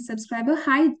PiAcademy subscriber.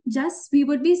 Hi, Just, we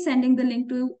would be sending the link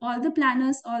to all the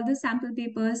planners, all the sample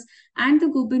papers, and the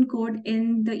coupon code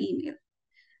in the email.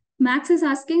 Max is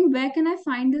asking, where can I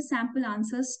find the sample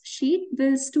answers sheet?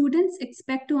 Will students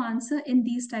expect to answer in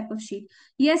these type of sheet?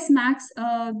 Yes, Max,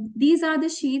 these are the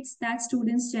sheets that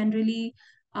students generally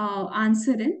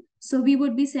answer in. So we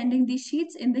would be sending these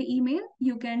sheets in the email.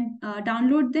 You can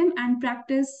download them and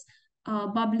practice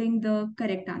bubbling the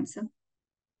correct answer.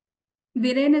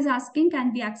 Viren is asking,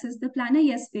 can we access the planner?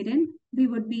 Yes, Viren, we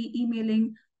would be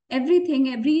emailing everything,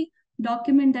 every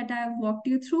document that I have walked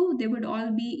you through, they would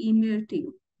all be emailed to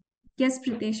you. Yes,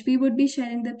 Pritesh, we would be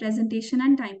sharing the presentation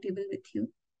and timetable with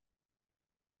you.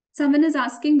 Someone is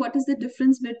asking what is the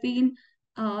difference between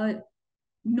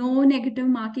no negative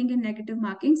marking and negative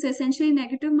marking. So essentially,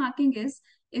 negative marking is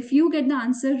if you get the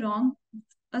answer wrong,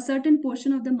 a certain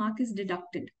portion of the mark is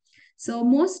deducted. So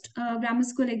most grammar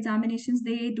school examinations,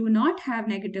 they do not have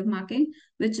negative marking,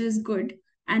 which is good.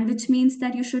 And which means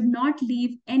that you should not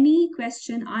leave any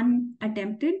question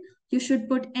unattempted. You should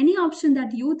put any option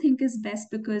that you think is best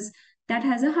because that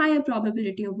has a higher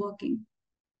probability of working.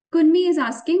 Kunmi is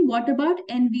asking, what about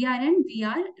NVR and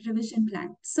VR revision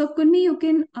plan? So Kunmi, you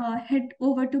can head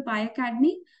over to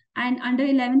PiAcademy and under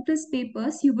 11 plus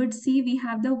papers, you would see we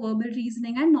have the verbal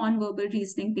reasoning and non-verbal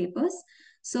reasoning papers.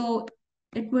 So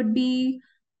it would be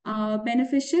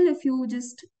beneficial if you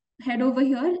just head over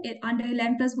here under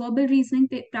 11 plus verbal reasoning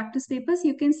practice papers,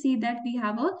 you can see that we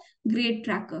have a grade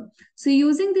tracker. So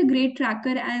using the grade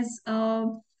tracker as uh,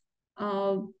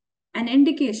 an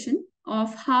indication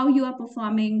of how you are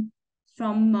performing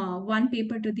from one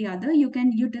paper to the other, you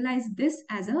can utilize this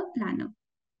as a planner.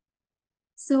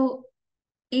 So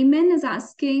Amen is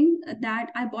asking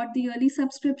that I bought the yearly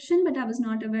subscription, but I was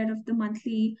not aware of the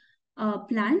monthly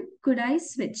plan. Could I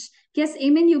switch? Yes,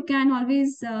 Amen, you can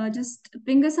always just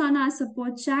ping us on our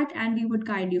support chat and we would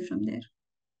guide you from there.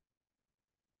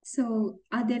 So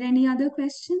are there any other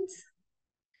questions?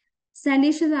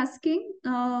 Salish is asking,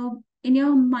 in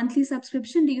your monthly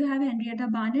subscription, do you have Henrietta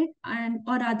Barnett and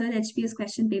or other HPS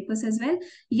question papers as well?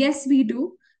 Yes, we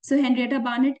do. So Henrietta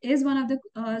Barnett is one of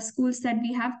the schools that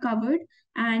we have covered,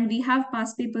 and we have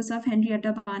past papers of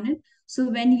Henrietta Barnett. So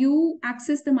when you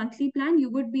access the monthly plan, you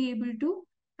would be able to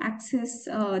access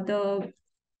the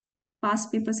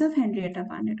past papers of Henrietta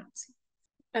Barnett also.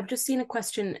 I've just seen a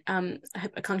question. I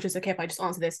hope Akansha's okay if I just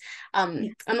answer this. Yeah.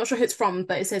 I'm not sure who it's from,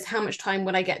 but it says, how much time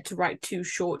would I get to write 2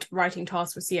 short writing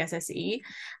tasks for CSSE?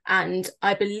 And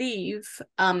I believe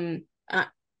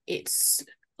it's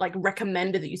like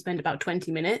recommended that you spend about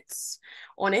 20 minutes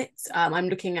on it. I'm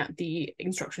looking at the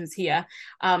instructions here.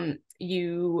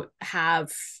 You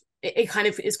have it kind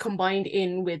of is combined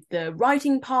in with the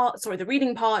reading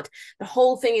part. The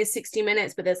whole thing is 60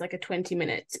 minutes, but there's like a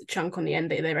 20-minute chunk on the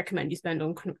end that they recommend you spend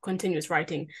on continuous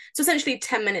writing. So essentially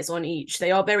 10 minutes on each.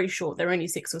 They are very short. They're only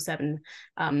 6 or 7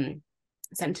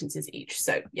 sentences each.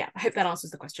 So yeah, I hope that answers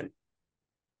the question.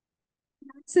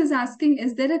 Max is asking,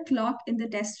 is there a clock in the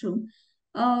test room?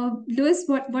 Louis,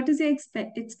 what is your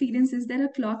experience? Is there a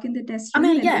clock in the test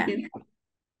room? Yeah.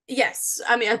 Yes.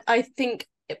 I mean, I think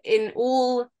in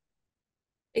all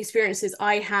experiences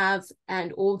I have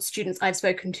and all students I've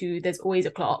spoken to, there's always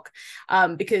a clock,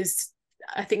 because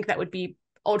I think that would be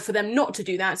odd for them not to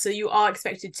do that. So you are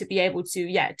expected to be able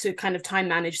to kind of time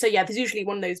manage. So yeah, there's usually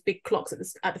one of those big clocks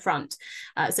at the front.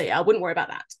 So yeah, I wouldn't worry about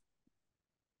that.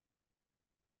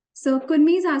 So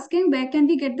Kunmi is asking, where can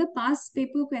we get the past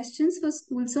paper questions for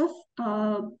schools of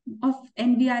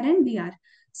NVR and VR?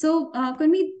 So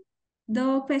Kunmi,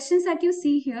 the questions that you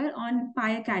see here on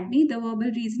PiAcademy, the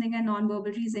verbal reasoning and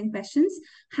non-verbal reasoning questions,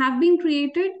 have been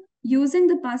created using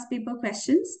the past paper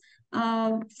questions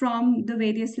from the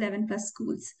various 11 plus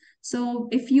schools. So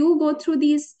if you go through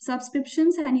these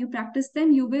subscriptions and you practice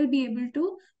them, you will be able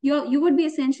to, you would be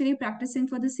essentially practicing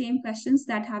for the same questions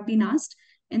that have been asked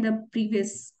in the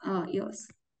previous years.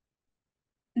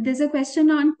 There's a question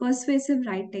on persuasive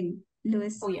writing,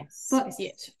 Louis. Oh yes, I see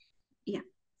it. Yeah.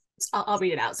 I'll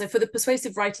read it out. So for the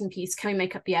persuasive writing piece, can we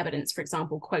make up the evidence, for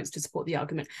example, quotes to support the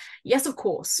argument? Yes, of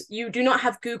course. You do not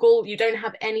have Google. You don't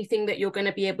have anything that you're going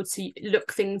to be able to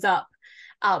look things up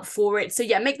for it. So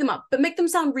yeah, make them up, but make them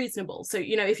sound reasonable. So,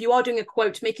 if you are doing a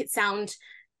quote, make it sound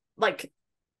like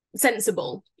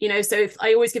sensible. So if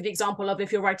I always give the example of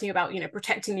if you're writing about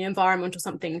protecting the environment or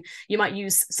something, you might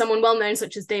use someone well known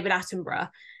such as David Attenborough,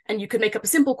 and you could make up a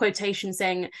simple quotation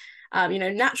saying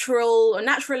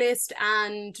naturalist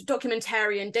and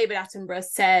documentarian David Attenborough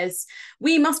says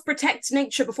we must protect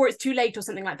nature before it's too late, or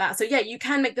something like that. So yeah, you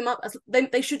can make them up.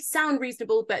 They should sound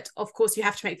reasonable, but of course you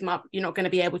have to make them up. You're not going to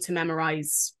be able to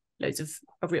memorize loads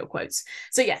of real quotes.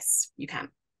 So yes, you can.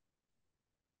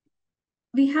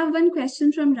 We have one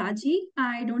question from Raji.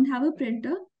 I don't have a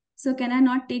printer, so can I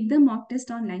not take the mock test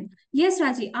online? Yes,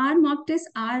 Raji, our mock tests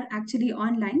are actually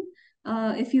online.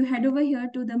 If you head over here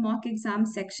to the mock exam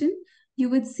section, you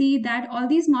would see that all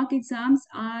these mock exams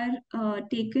are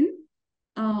taken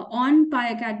on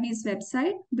PiAcademy's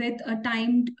website with a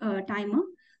timed timer.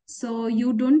 So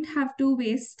you don't have to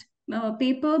waste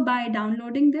paper by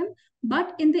downloading them.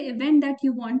 But in the event that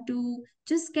you want to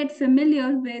just get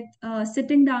familiar with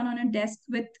sitting down on a desk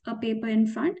with a paper in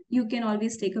front, you can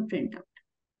always take a printout.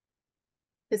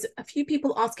 There's a few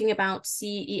people asking about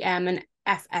CEM and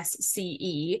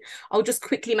FSCE. I'll just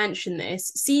quickly mention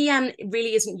this. CEM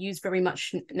really isn't used very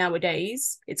much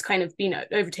nowadays. It's kind of been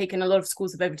overtaken. A lot of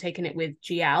schools have overtaken it with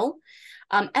GL.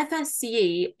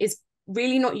 FSCE is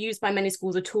really not used by many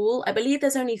schools at all. I believe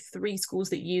there's only 3 schools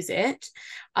that use it.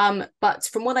 But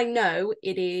from what I know,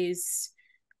 it is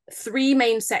 3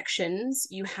 main sections.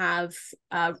 You have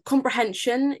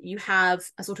comprehension, you have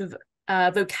a sort of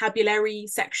vocabulary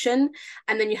section,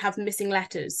 and then you have missing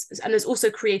letters, and there's also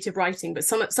creative writing, but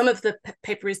some of the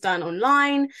paper is done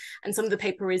online and some of the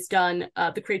paper is done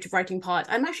the creative writing part.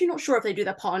 I'm actually not sure if they do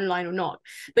that part online or not,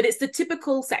 but it's the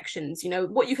typical sections, you know,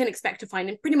 what you can expect to find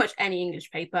in pretty much any English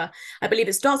paper. I believe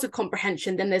it starts with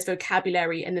comprehension, then there's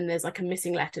vocabulary, and then there's like a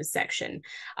missing letters section.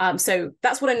 So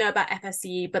that's what I know about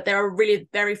FSCE, but there are really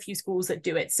very few schools that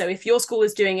do it. So if your school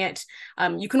is doing it,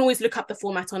 you can always look up the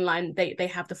format online.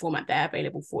 They have the format there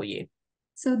available for you.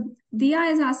 So Dia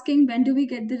is asking, when do we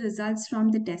get the results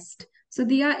from the test? So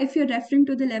Dia, if you're referring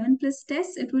to the 11 plus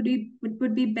test, it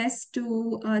would be best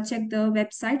to check the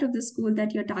website of the school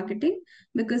that you're targeting,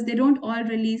 because they don't all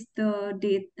release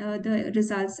the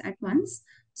results at once.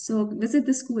 So visit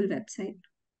the school website.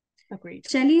 Agreed.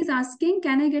 Shelly is asking,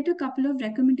 can I get a couple of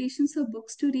recommendations for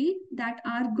books to read that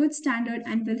are good standard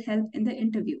and will help in the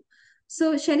interview?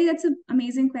 So Shelly, that's an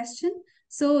amazing question.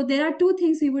 So there are 2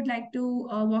 things we would like to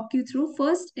walk you through.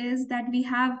 First is that we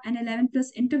have an 11 plus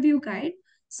interview guide.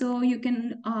 So you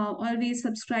can always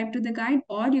subscribe to the guide,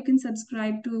 or you can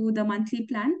subscribe to the monthly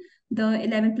plan. The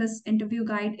 11 plus interview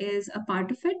guide is a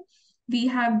part of it. We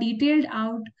have detailed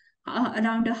out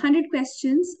around 100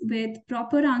 questions with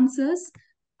proper answers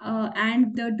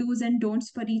and the do's and don'ts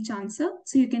for each answer.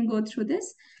 So you can go through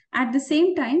this. At the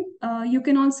same time, you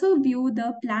can also view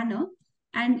the planner.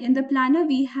 And in the planner,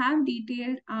 we have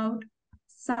detailed out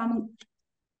some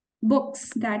books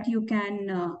that you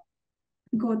can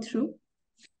go through.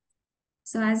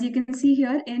 So as you can see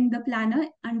here in the planner,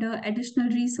 under additional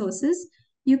resources,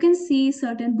 you can see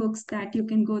certain books that you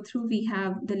can go through. We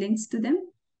have the links to them.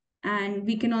 And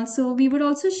we would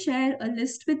also share a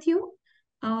list with you,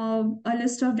 a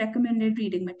list of recommended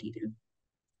reading material.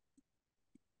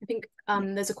 I think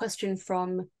there's a question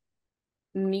from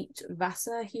Meet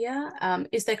Vasa here.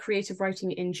 Is there creative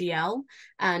writing in GL?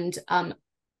 And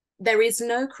there is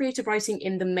no creative writing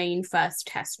in the main first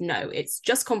test. No, it's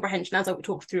just comprehension. As I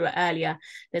talked through it earlier,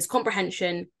 there's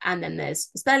comprehension, and then there's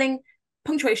spelling,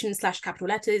 punctuation / capital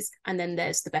letters, and then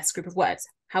there's the best group of words.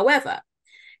 However,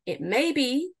 it may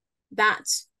be that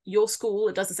your school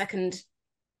does a second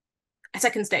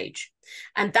stage,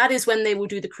 and that is when they will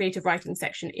do the creative writing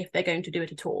section, if they're going to do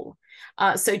it at all.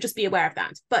 So just be aware of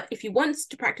that. But if you want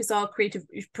to practice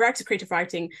creative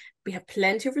writing, we have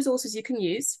plenty of resources you can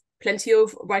use, plenty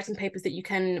of writing papers that you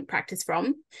can practice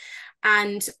from.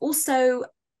 And also,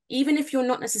 even if you're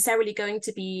not necessarily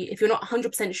if you're not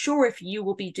 100% sure if you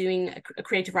will be doing a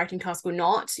creative writing task or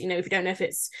not, you know, if you don't know if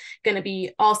it's going to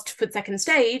be asked for the second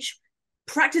stage,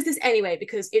 practice this anyway,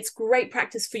 because it's great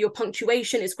practice for your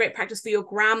punctuation, it's great practice for your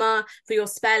grammar, for your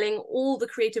spelling. All the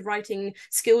creative writing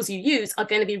skills you use are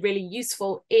going to be really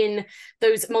useful in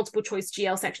those multiple choice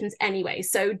GL sections anyway.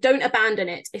 So don't abandon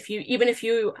it.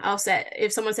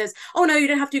 If someone says, oh no, you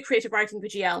don't have to do creative writing for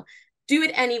GL, do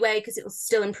it anyway, because it will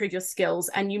still improve your skills,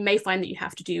 and you may find that you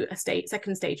have to do a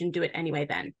second stage and do it anyway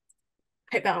then.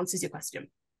 Hope that answers your question.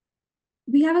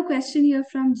 We have a question here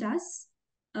from Jas.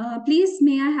 Please,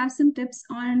 may I have some tips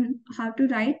on how to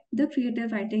write the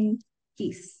creative writing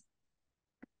piece?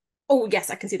 Oh, yes,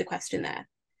 I can see the question there.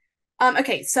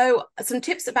 Okay, so some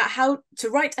tips about how to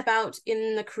write about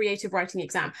in the creative writing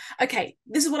exam. Okay,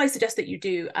 this is what I suggest that you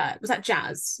do. Was that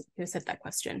Jazz who said that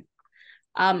question?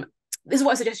 This is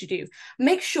what I suggest you do.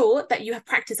 Make sure that you have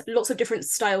practiced lots of different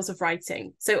styles of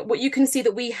writing. So what you can see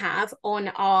that we have on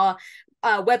our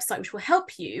website, which will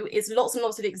help you, is lots and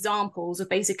lots of examples of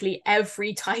basically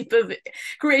every type of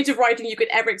creative writing you could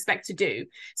ever expect to do.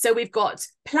 So we've got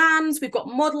plans, we've got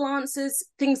model answers,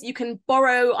 things you can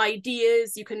borrow,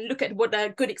 ideas, you can look at what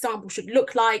a good example should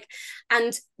look like.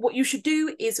 And what you should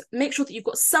do is make sure that you've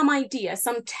got some idea,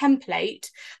 some template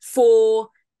for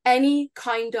any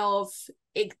kind of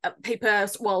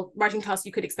writing task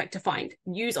you could expect to find.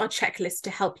 Use our checklist to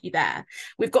help you there.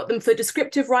 We've got them for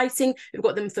descriptive writing, we've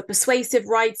got them for persuasive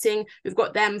writing, we've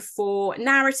got them for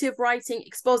narrative writing,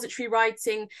 expository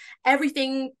writing,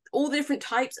 everything, all the different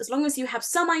types. As long as you have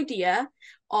some idea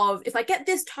of, if I get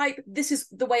this type, this is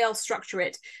the way I'll structure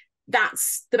it,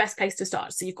 that's the best place to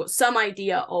start. So you've got some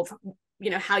idea of,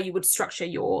 you know, how you would structure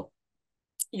your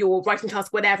your writing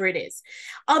task, whatever it is.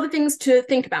 Other things to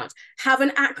think about: have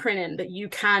an acronym that you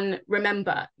can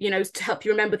remember, to help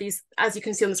you remember these, as you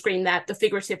can see on the screen there, the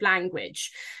figurative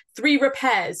language. 3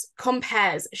 repairs,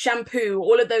 compares, shampoo,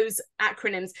 all of those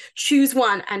acronyms. Choose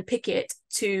one and pick it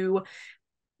to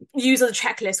use as a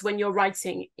checklist when you're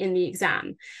writing in the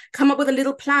exam. Come up with a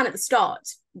little plan at the start.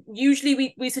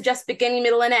 Usually we suggest beginning,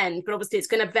 middle, and end, but obviously it's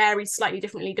going to vary slightly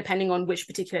differently depending on which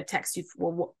particular text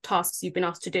or what tasks you've been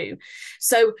asked to do.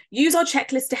 So use our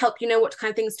checklist to help you know what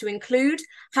kind of things to include.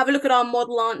 Have a look at our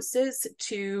model answers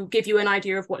to give you an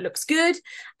idea of what looks good,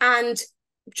 and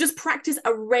just practice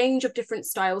a range of different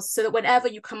styles so that whatever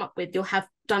you come up with, you'll have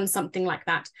done something like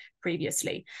that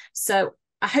previously. So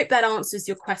I hope that answers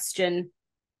your question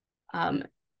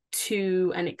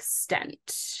to an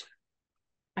extent.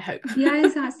 I hope. Dia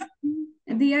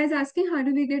is asking, how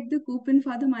do we get the coupon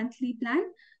for the monthly plan?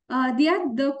 Dia,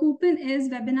 the coupon is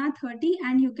webinar 30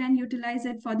 and you can utilize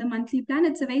it for the monthly plan.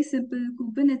 It's a very simple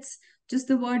coupon. It's just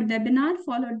the word webinar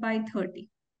followed by 30.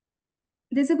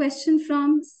 There's a question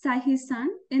from Sahi-san.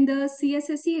 In the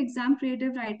CSSE exam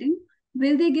creative writing,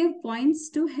 will they give points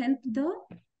to help the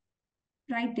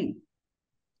writing?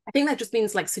 I think that just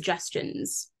means like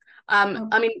suggestions.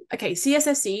 Okay,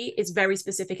 CSSE is very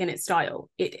specific in its style.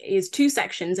 It is 2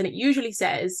 sections and it usually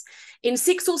says, in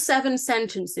 6 or 7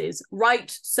 sentences,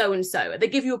 write so-and-so. They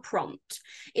give you a prompt.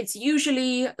 It's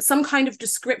usually some kind of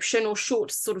description or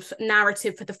short sort of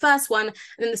narrative for the first one. And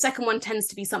then the second one tends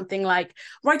to be something like,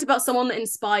 write about someone that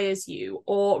inspires you,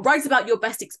 or write about your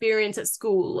best experience at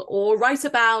school, or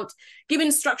give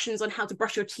instructions on how to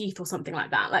brush your teeth or something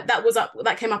like that. Like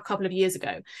that came up a couple of years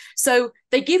ago. So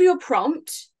they give you a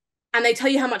prompt, and they tell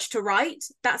you how much to write.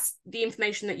 That's the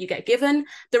information that you get given.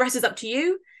 The rest is up to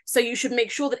you. So you should make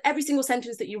sure that every single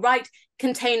sentence that you write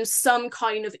contains some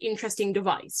kind of interesting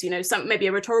device, maybe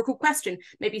a rhetorical question,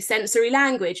 maybe sensory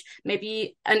language,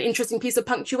 maybe an interesting piece of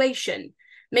punctuation.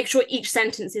 Make sure each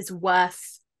sentence is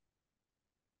worth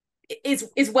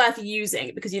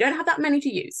using, because you don't have that many to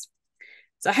use.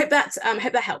 So I hope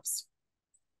that helps.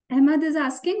 Ahmed is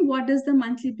asking, what does the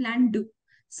monthly plan do?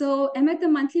 So Ahmed, the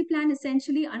monthly plan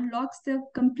essentially unlocks the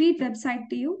complete website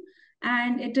to you,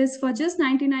 and it is for just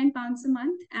 £99 a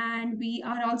month. And we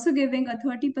are also giving a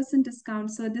 30% discount.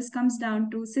 So this comes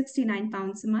down to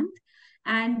 £69 a month.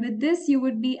 And with this, you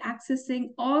would be accessing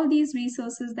all these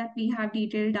resources that we have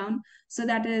detailed down. So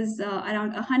that is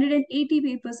around 180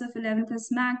 papers of 11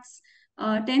 plus maths,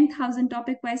 10,000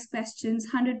 topic-wise questions,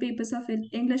 100 papers of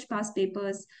English past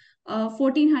papers,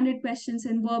 1,400 questions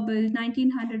in verbal,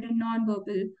 1,900 in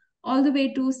non-verbal, all the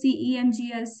way to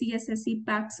CEMGL, CSSE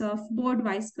packs of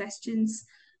board-wise questions.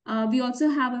 We also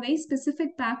have a very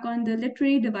specific pack on the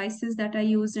literary devices that are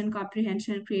used in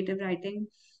comprehension and creative writing.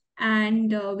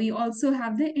 And we also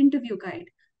have the interview guide.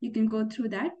 You can go through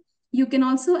that. You can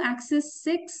also access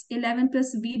 6 11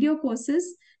 plus video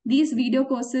courses. These video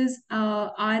courses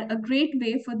are a great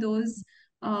way for those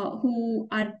who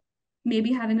are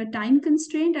maybe having a time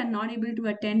constraint and not able to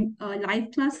attend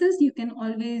live classes. You can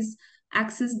always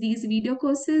access these video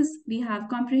courses. We have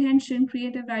comprehension,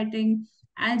 creative writing,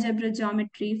 algebra,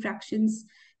 geometry, fractions.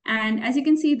 And as you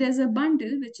can see, there's a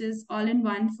bundle which is all in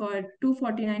one for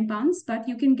 £249, but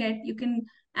you can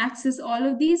access all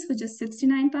of these for just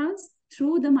 £69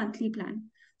 through the monthly plan.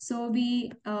 So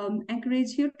we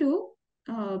encourage you to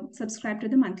subscribe to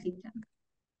the monthly plan.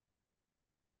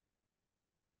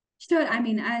 Sure,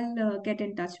 I'll get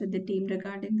in touch with the team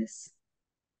regarding this.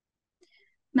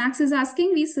 Max is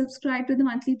asking, we subscribe to the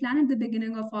monthly plan at the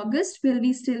beginning of August. Will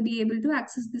we still be able to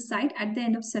access the site at the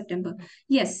end of September?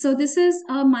 Yes, so this is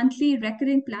a monthly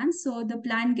recurring plan. So the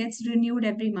plan gets renewed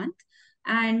every month.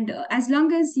 And as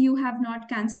long as you have not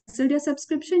canceled your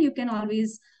subscription, you can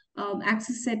always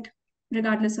access it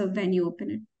regardless of when you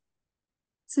open it.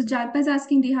 So Jalpa is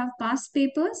asking, do you have past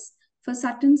papers for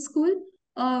Sutton School?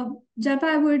 Jalpa,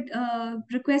 I would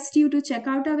request you to check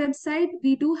out our website.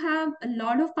 We do have a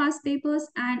lot of past papers,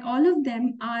 and all of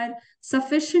them are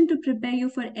sufficient to prepare you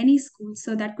for any school.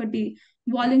 So that could be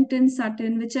Wallington,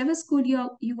 Sutton, whichever school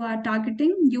you are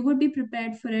targeting, you would be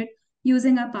prepared for it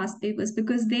using our past papers,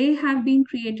 because they have been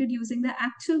created using the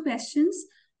actual questions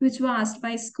which were asked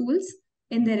by schools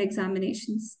in their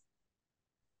examinations.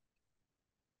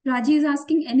 Raji is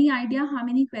asking, any idea how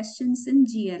many questions in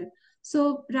GL?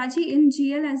 So Raji, in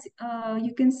GL, as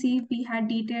you can see, we had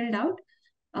detailed out.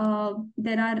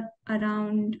 There are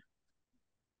around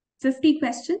 50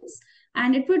 questions,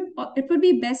 and it would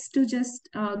be best to just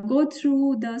go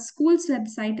through the school's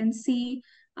website and see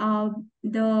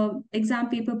the exam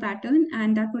paper pattern,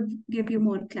 and that would give you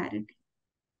more clarity.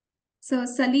 So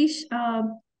Salish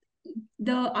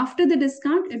after the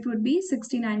discount, it would be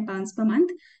 £69 per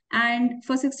month. And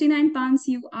for £69,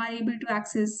 you are able to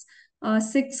access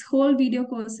 6 whole video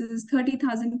courses,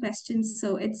 30,000 questions.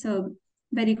 So it's a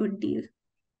very good deal.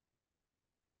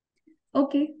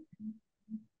 Okay.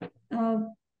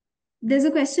 There's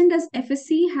a question, does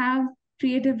FSC have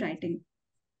creative writing?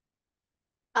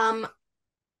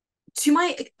 To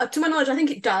my knowledge, I think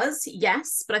it does,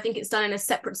 yes, but I think it's done in a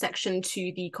separate section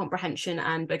to the comprehension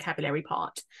and vocabulary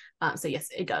part. So yes,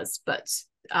 it does, but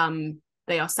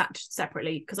they are sat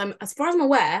separately because as far as I'm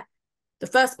aware, the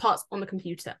first part's on the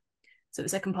computer, so the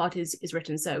second part is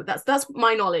written. So that's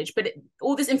my knowledge. But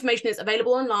all this information is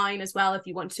available online as well. If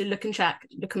you want to look on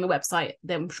the website,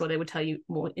 then I'm sure they would tell you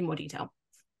in more detail.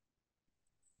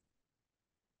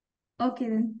 Okay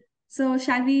then. So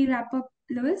shall we wrap up,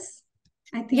 Lewis?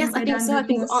 I think I think so. I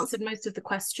think we've answered most of the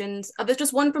questions. There's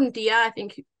just one from Dia, I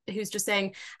think, who's just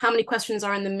saying how many questions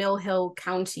are in the Mill Hill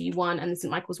County one and the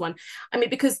St. Michael's one. I mean,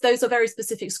 because those are very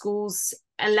specific schools,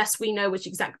 unless we know which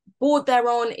exact board they're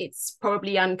on, it's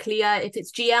probably unclear. If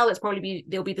it's GL,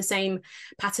 they'll be the same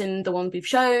pattern, the one we've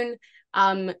shown.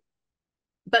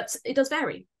 But it does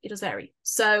vary.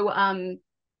 So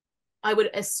I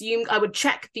would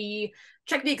check the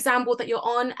exam board that you're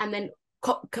on, and then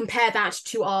compare that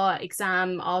to our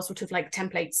sort of like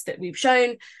templates that we've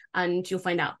shown, and you'll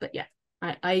find out. But yeah,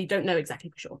 I don't know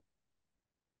exactly for sure.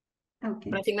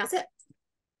 Okay. But I think that's it.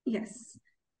 Yes.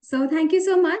 So thank you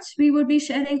so much. We will be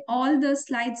sharing all the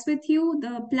slides with you,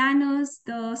 the planners,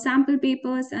 the sample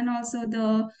papers, and also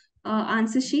the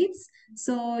answer sheets.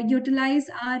 So utilize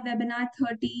our webinar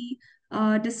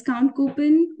 30 discount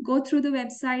coupon. Go through the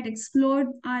website, explore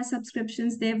our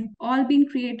subscriptions. They've all been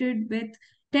created with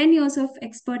 10 years of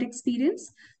expert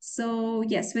experience. So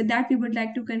yes, with that, we would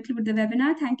like to conclude the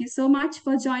webinar. Thank you so much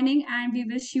for joining, and we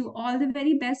wish you all the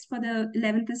very best for the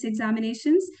 11th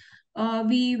examinations.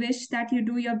 We wish that you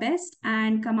do your best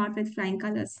and come out with flying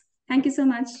colors. Thank you so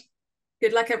much.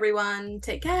 Good luck, everyone.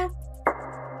 Take care.